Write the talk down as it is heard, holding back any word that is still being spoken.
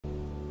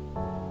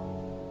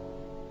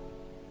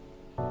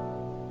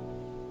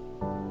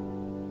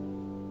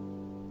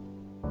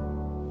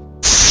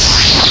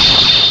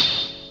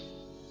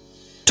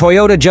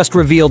Toyota just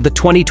revealed the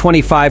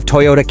 2025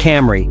 Toyota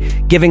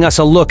Camry, giving us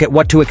a look at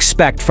what to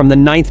expect from the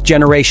 9th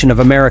generation of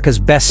America's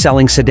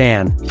best-selling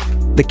sedan.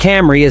 The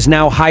Camry is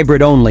now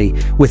hybrid-only,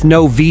 with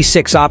no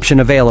V6 option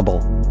available.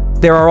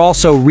 There are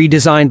also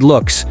redesigned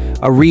looks,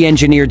 a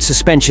re-engineered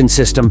suspension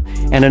system,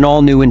 and an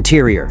all-new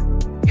interior.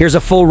 Here's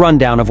a full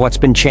rundown of what's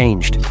been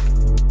changed.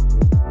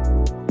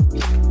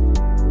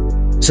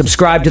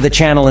 Subscribe to the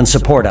channel and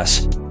support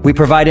us. We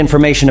provide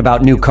information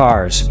about new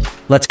cars.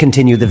 Let's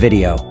continue the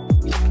video.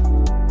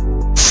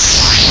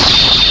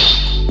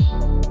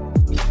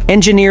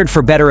 Engineered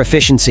for better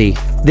efficiency,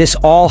 this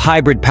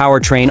all-hybrid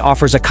powertrain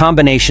offers a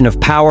combination of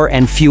power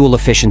and fuel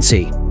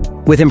efficiency.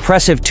 With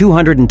impressive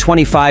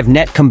 225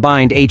 net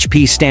combined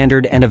HP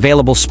standard and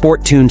available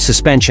sport-tuned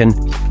suspension,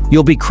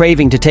 you'll be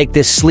craving to take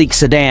this sleek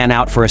sedan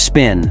out for a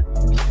spin.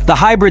 The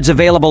hybrid's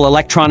available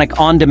electronic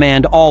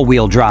on-demand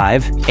all-wheel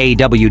drive,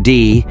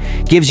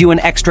 AWD, gives you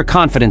an extra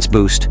confidence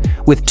boost,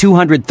 with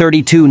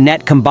 232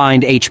 net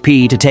combined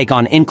HP to take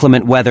on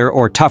inclement weather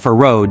or tougher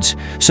roads,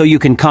 so you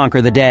can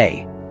conquer the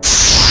day.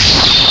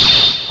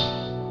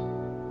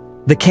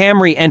 The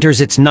Camry enters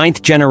its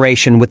 9th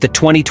generation with the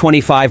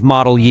 2025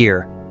 model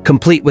year,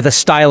 complete with a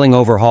styling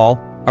overhaul,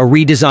 a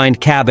redesigned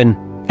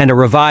cabin, and a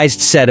revised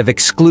set of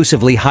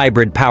exclusively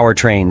hybrid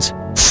powertrains.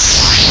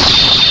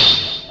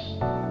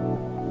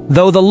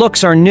 Though the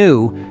looks are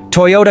new,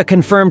 Toyota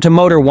confirmed to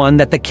Motor One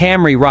that the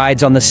Camry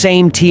rides on the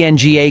same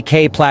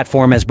TNGA-K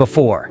platform as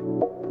before.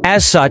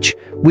 As such,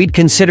 we'd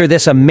consider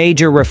this a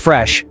major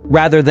refresh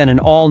rather than an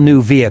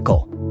all-new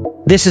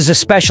vehicle. This is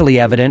especially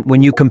evident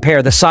when you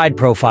compare the side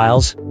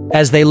profiles,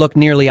 as they look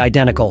nearly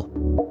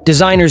identical.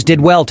 Designers did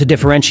well to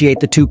differentiate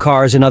the two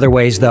cars in other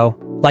ways though,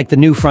 like the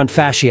new front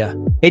fascia.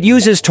 It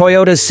uses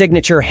Toyota's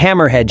signature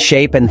hammerhead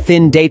shape and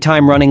thin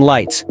daytime running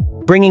lights,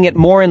 bringing it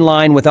more in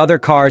line with other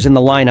cars in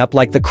the lineup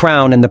like the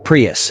Crown and the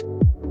Prius.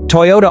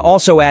 Toyota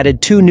also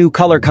added 2 new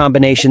color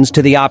combinations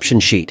to the option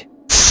sheet.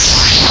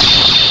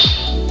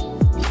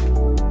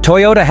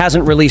 Toyota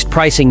hasn't released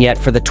pricing yet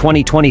for the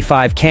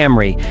 2025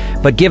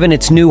 Camry, but given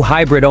its new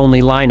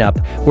hybrid-only lineup,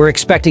 we're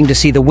expecting to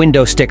see the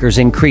window stickers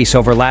increase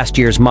over last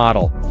year's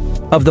model.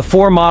 Of the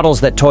 4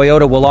 models that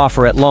Toyota will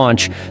offer at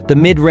launch, the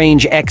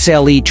mid-range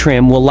XLE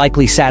trim will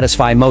likely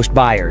satisfy most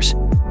buyers.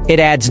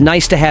 It adds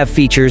nice-to-have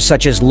features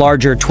such as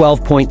larger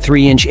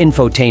 12.3-inch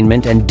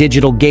infotainment and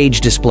digital gauge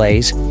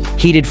displays,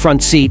 heated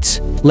front seats,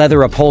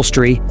 leather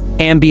upholstery,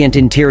 ambient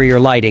interior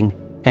lighting,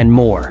 and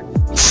more.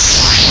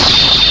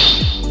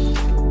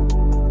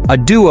 A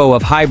duo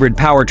of hybrid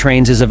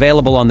powertrains is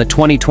available on the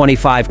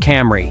 2025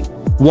 Camry,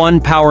 one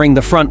powering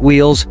the front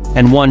wheels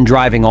and one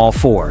driving all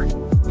 4.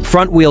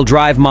 Front-wheel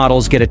drive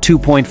models get a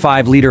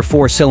 2.5-liter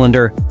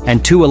 4-cylinder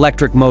and 2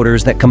 electric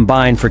motors that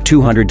combine for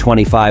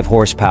 225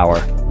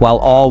 horsepower, while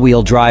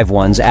all-wheel drive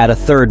ones add a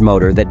 3rd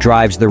motor that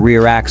drives the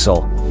rear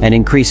axle and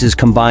increases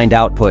combined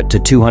output to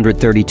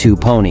 232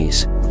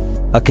 ponies.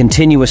 A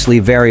continuously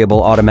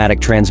variable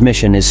automatic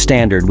transmission is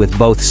standard with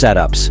both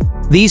setups.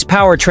 These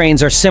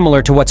powertrains are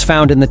similar to what's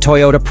found in the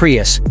Toyota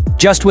Prius,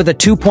 just with a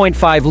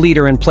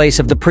 2.5-liter in place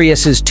of the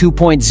Prius's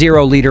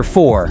 2.0-liter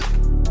 4.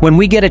 When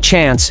we get a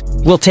chance,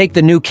 we'll take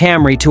the new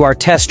Camry to our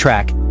test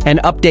track and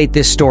update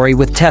this story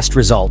with test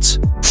results.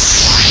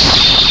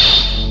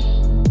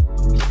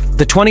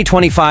 The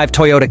 2025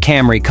 Toyota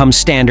Camry comes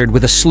standard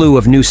with a slew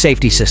of new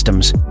safety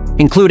systems,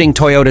 including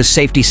Toyota's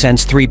Safety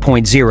Sense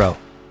 3.0.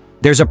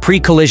 There's a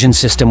pre-collision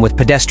system with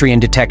pedestrian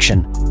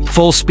detection,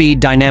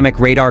 full-speed dynamic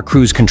radar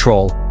cruise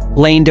control,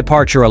 lane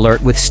departure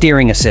alert with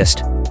steering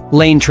assist,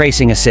 lane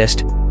tracing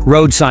assist,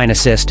 road sign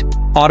assist,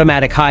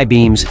 automatic high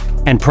beams,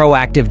 and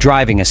proactive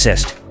driving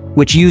assist,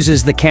 which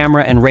uses the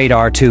camera and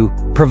radar to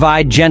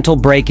provide gentle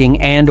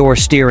braking and/or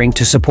steering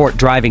to support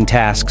driving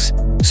tasks,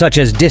 such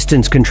as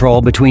distance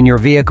control between your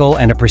vehicle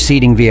and a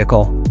preceding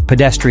vehicle,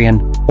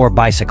 pedestrian, or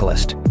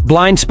bicyclist.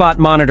 Blind spot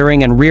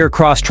monitoring and rear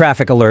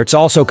cross-traffic alerts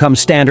also come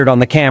standard on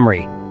the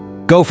Camry.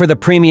 Go for the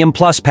Premium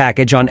Plus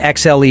package on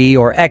XLE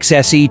or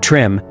XSE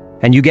trim,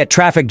 and you get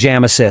traffic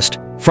jam assist,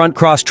 front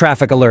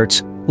cross-traffic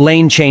alerts,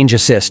 lane change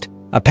assist,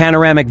 a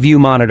panoramic view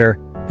monitor,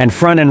 and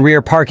front and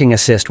rear parking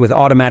assist with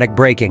automatic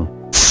braking.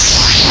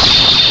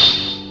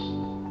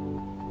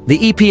 The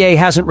EPA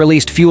hasn't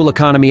released fuel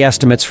economy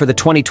estimates for the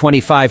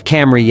 2025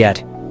 Camry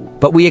yet,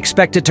 but we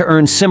expect it to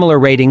earn similar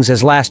ratings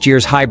as last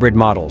year's hybrid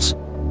models.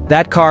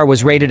 That car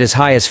was rated as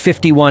high as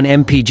 51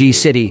 mpg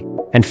city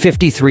and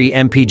 53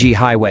 mpg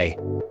highway.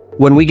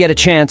 When we get a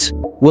chance,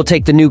 we'll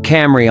take the new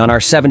Camry on our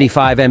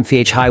 75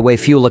 mph highway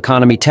fuel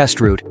economy test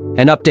route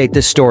and update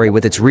this story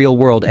with its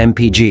real-world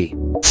MPG.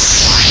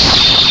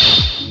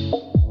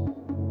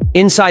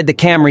 Inside the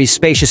Camry's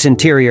spacious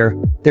interior,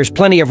 there's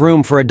plenty of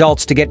room for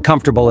adults to get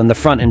comfortable in the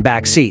front and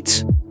back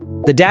seats.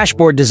 The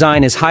dashboard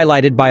design is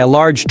highlighted by a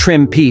large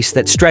trim piece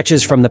that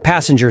stretches from the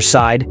passenger's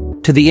side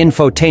to the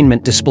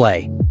infotainment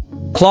display.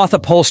 Cloth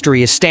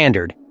upholstery is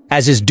standard,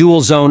 as is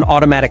dual-zone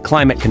automatic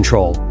climate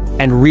control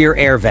and rear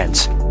air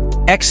vents.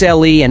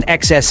 XLE and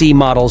XSE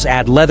models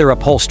add leather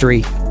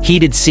upholstery,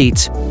 heated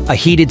seats, a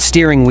heated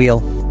steering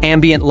wheel,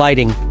 ambient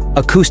lighting,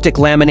 acoustic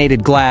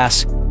laminated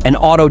glass, an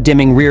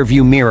auto-dimming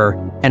rear-view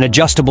mirror, and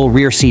adjustable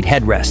rear-seat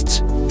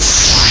headrests.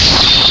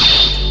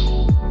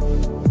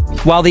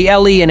 While the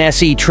LE and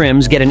SE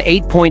trims get an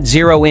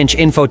 8.0-inch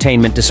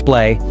infotainment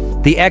display,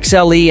 the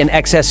XLE and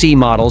XSE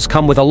models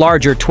come with a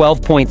larger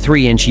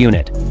 12.3-inch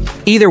unit.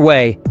 Either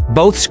way,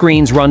 both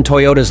screens run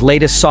Toyota's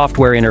latest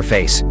software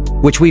interface,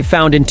 which we've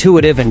found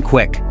intuitive and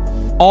quick.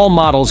 All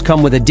models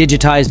come with a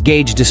digitized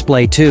gauge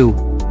display too,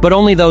 but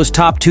only those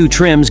top two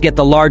trims get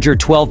the larger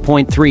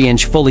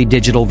 12.3-inch fully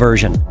digital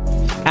version.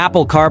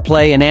 Apple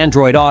CarPlay and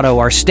Android Auto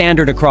are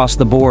standard across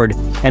the board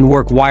and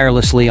work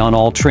wirelessly on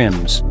all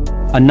trims.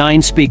 A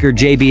 9-speaker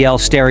JBL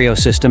stereo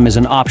system is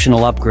an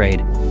optional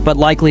upgrade, but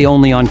likely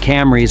only on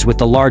Camrys with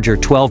the larger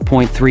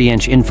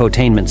 12.3-inch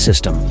infotainment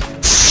system.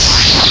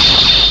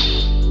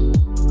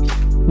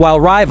 While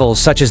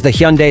rivals such as the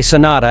Hyundai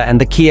Sonata and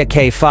the Kia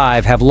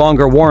K5 have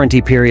longer warranty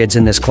periods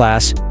in this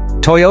class,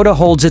 Toyota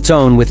holds its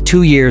own with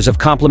 2 years of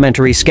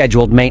complimentary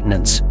scheduled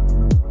maintenance.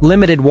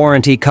 Limited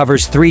warranty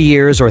covers 3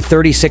 years or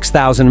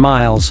 36,000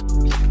 miles.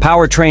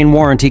 Powertrain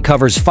warranty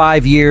covers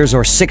 5 years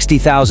or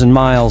 60,000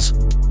 miles.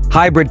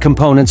 Hybrid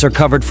components are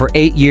covered for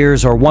 8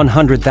 years or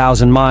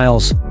 100,000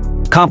 miles.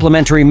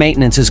 Complimentary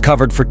maintenance is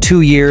covered for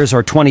 2 years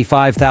or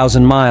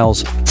 25,000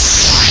 miles.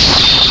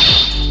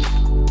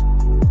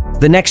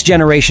 The next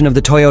generation of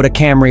the Toyota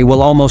Camry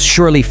will almost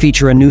surely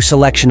feature a new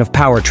selection of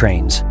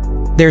powertrains.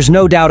 There's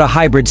no doubt a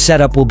hybrid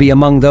setup will be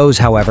among those,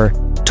 however.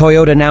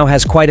 Toyota now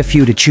has quite a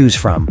few to choose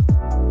from.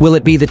 Will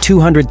it be the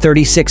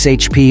 236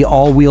 HP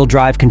all-wheel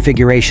drive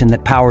configuration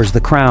that powers the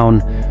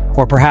Crown,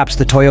 or perhaps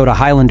the Toyota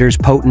Highlander's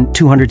potent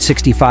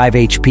 265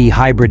 HP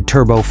hybrid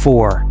Turbo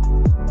 4?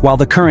 While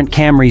the current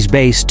Camry's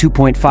base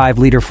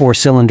 2.5-liter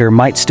four-cylinder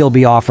might still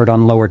be offered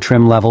on lower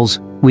trim levels,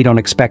 we don't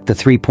expect the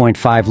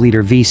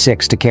 3.5-liter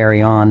V6 to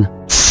carry on.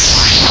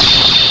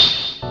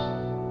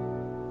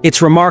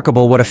 It's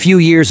remarkable what a few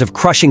years of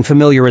crushing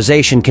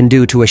familiarization can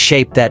do to a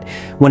shape that,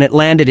 when it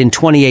landed in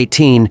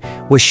 2018,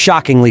 was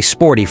shockingly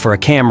sporty for a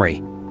Camry.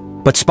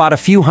 But spot a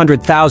few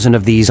 100,000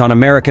 of these on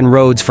American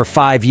roads for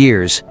 5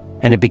 years,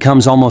 and it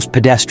becomes almost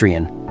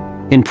pedestrian.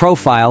 In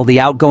profile, the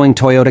outgoing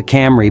Toyota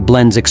Camry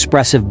blends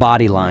expressive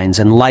body lines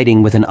and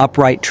lighting with an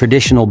upright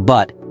traditional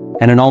butt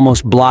and an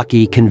almost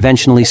blocky,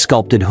 conventionally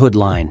sculpted hood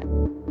line.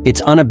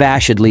 It's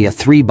unabashedly a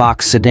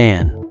 3-box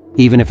sedan,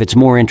 even if it's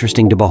more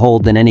interesting to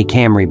behold than any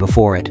Camry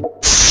before it.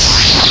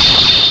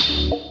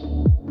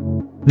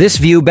 This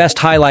view best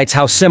highlights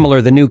how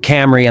similar the new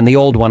Camry and the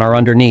old one are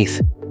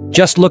underneath.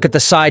 Just look at the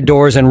side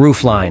doors and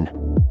roofline.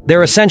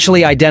 They're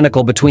essentially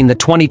identical between the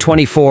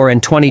 2024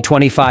 and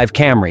 2025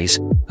 Camrys,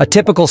 a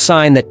typical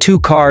sign that two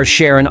cars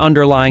share an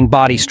underlying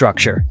body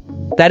structure.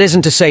 That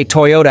isn't to say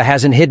Toyota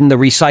hasn't hidden the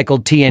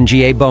recycled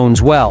TNGA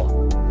bones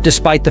well.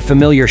 Despite the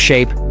familiar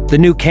shape, the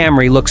new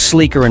Camry looks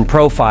sleeker in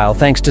profile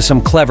thanks to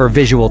some clever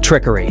visual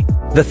trickery.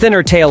 The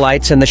thinner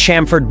taillights and the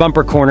chamfered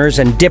bumper corners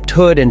and dipped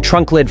hood and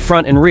trunk lid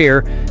front and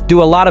rear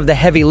do a lot of the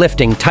heavy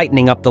lifting,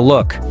 tightening up the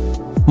look.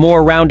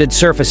 More rounded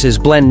surfaces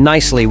blend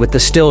nicely with the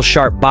still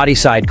sharp body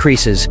side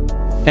creases,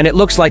 and it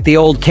looks like the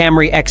old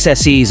Camry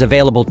XSE's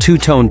available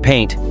two-tone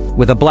paint,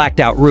 with a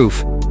blacked-out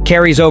roof,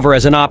 carries over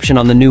as an option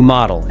on the new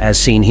model, as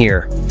seen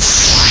here.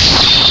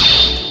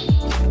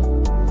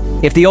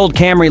 If the old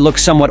Camry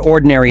looks somewhat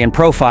ordinary in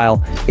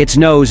profile, its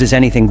nose is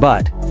anything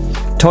but.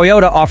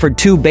 Toyota offered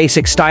 2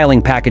 basic styling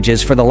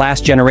packages for the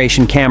last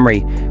generation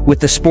Camry,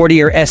 with the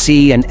sportier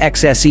SE and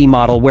XSE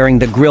model wearing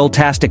the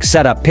grille-tastic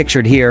setup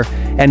pictured here,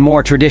 and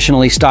more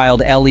traditionally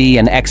styled LE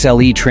and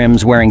XLE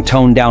trims wearing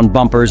toned-down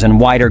bumpers and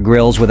wider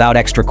grilles without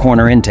extra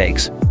corner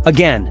intakes.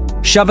 Again,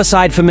 shove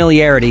aside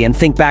familiarity and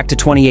think back to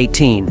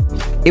 2018.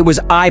 It was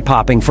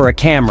eye-popping for a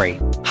Camry,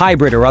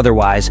 hybrid or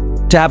otherwise,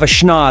 to have a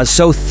schnoz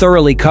so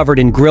thoroughly covered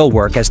in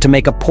grillwork as to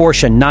make a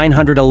Porsche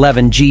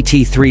 911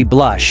 GT3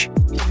 blush.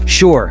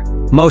 Sure,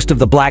 most of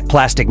the black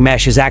plastic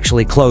mesh is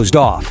actually closed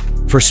off,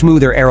 for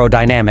smoother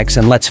aerodynamics,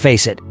 and let's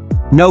face it,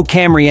 no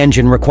Camry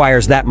engine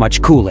requires that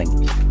much cooling.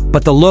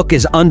 But the look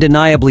is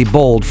undeniably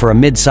bold for a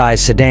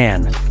mid-size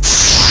sedan.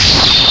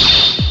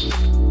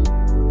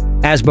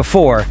 As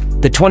before,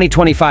 the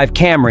 2025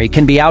 Camry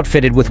can be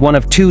outfitted with one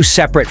of 2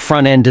 separate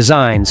front-end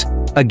designs,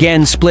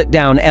 again split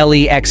down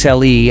LE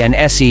XLE and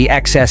SE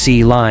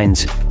XSE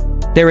lines.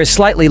 There is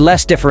slightly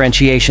less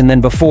differentiation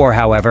than before,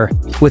 however,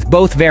 with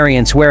both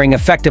variants wearing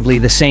effectively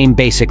the same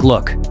basic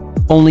look.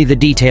 Only the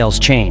details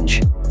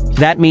change.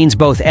 That means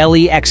both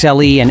LE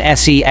XLE and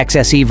SE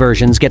XSE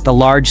versions get the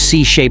large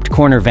C-shaped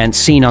corner vents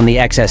seen on the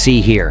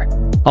XSE here,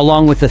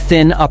 along with the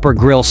thin upper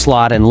grille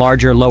slot and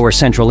larger lower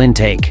central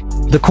intake.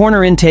 The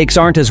corner intakes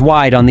aren't as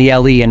wide on the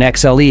LE and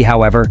XLE,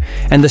 however,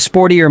 and the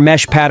sportier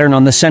mesh pattern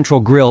on the central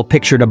grille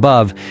pictured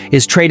above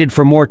is traded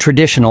for more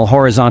traditional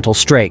horizontal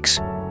strakes.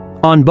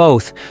 On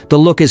both, the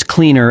look is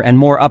cleaner and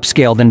more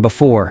upscale than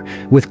before,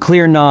 with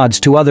clear nods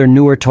to other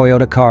newer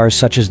Toyota cars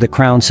such as the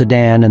Crown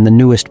Sedan and the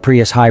newest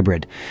Prius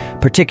Hybrid,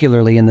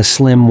 particularly in the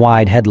slim,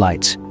 wide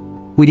headlights.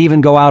 We'd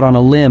even go out on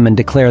a limb and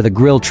declare the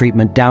grille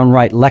treatment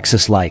downright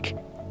Lexus-like.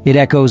 It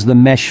echoes the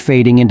mesh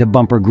fading into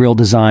bumper grille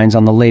designs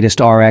on the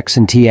latest RX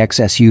and TX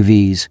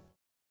SUVs.